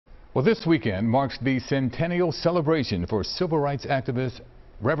Well, this weekend marks the centennial celebration for civil rights activist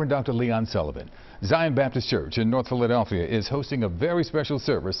Reverend Dr. Leon Sullivan. Zion Baptist Church in North Philadelphia is hosting a very special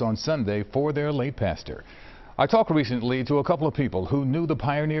service on Sunday for their late pastor. I talked recently to a couple of people who knew the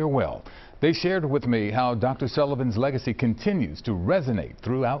pioneer well. They shared with me how Dr. Sullivan's legacy continues to resonate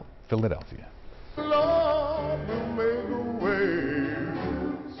throughout Philadelphia. Lord will make a way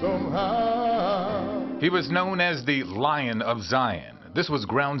somehow. He was known as the Lion of Zion. This was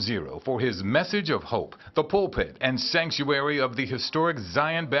ground zero for his message of hope, the pulpit and sanctuary of the historic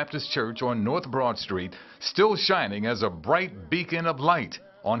Zion Baptist Church on North Broad Street, still shining as a bright beacon of light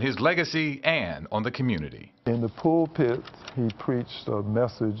on his legacy and on the community. In the pulpit, he preached a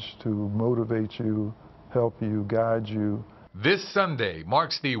message to motivate you, help you, guide you. This Sunday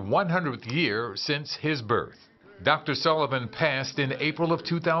marks the 100th year since his birth. Dr. Sullivan passed in April of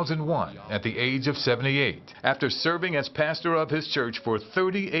 2001 at the age of 78. After serving as pastor of his church for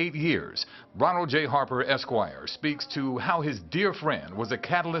 38 years, Ronald J. Harper, Esquire, speaks to how his dear friend was a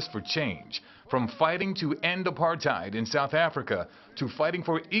catalyst for change, from fighting to end apartheid in South Africa to fighting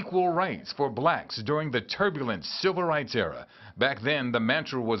for equal rights for blacks during the turbulent civil rights era. Back then, the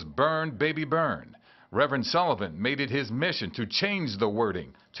mantra was "Burn, baby, burn." Reverend Sullivan made it his mission to change the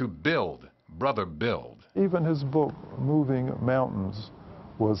wording to "Build, brother, build." Even his book, Moving Mountains,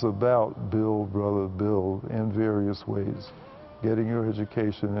 was about build, brother, build in various ways. Getting your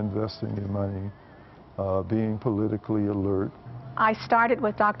education, investing your money, being politically alert. I started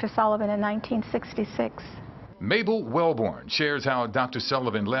with Dr. Sullivan in 1966. Mabel Wellborn shares how Dr.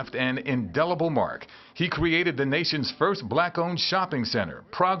 Sullivan left an indelible mark. He created the nation's first black-owned shopping center,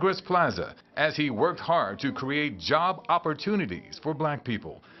 Progress Plaza, as he worked hard to create job opportunities for black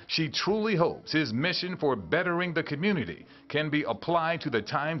people. She truly hopes his mission for bettering the community can be applied to the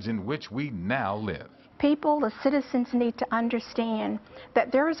times in which we now live. People, the citizens, need to understand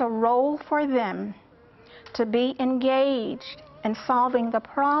that there is a role for them to be engaged in solving the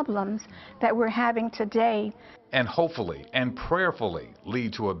problems that we're having today. And hopefully and prayerfully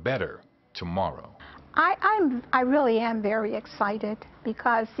lead to a better tomorrow. I really am very excited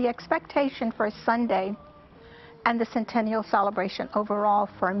because the expectation for Sunday and the centennial celebration overall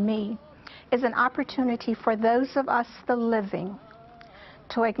for me is an opportunity for those of us, the living,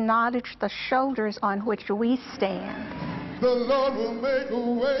 to acknowledge the shoulders on which we stand. The Lord will make a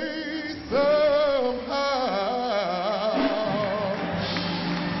way somehow.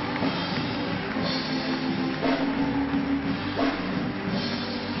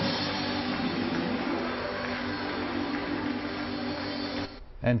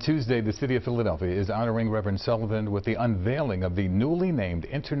 And Tuesday, the city of Philadelphia is honoring Reverend Sullivan with the unveiling of the newly named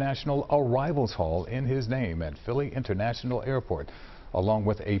International Arrivals Hall in his name at Philly International Airport, along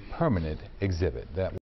with a permanent exhibit. That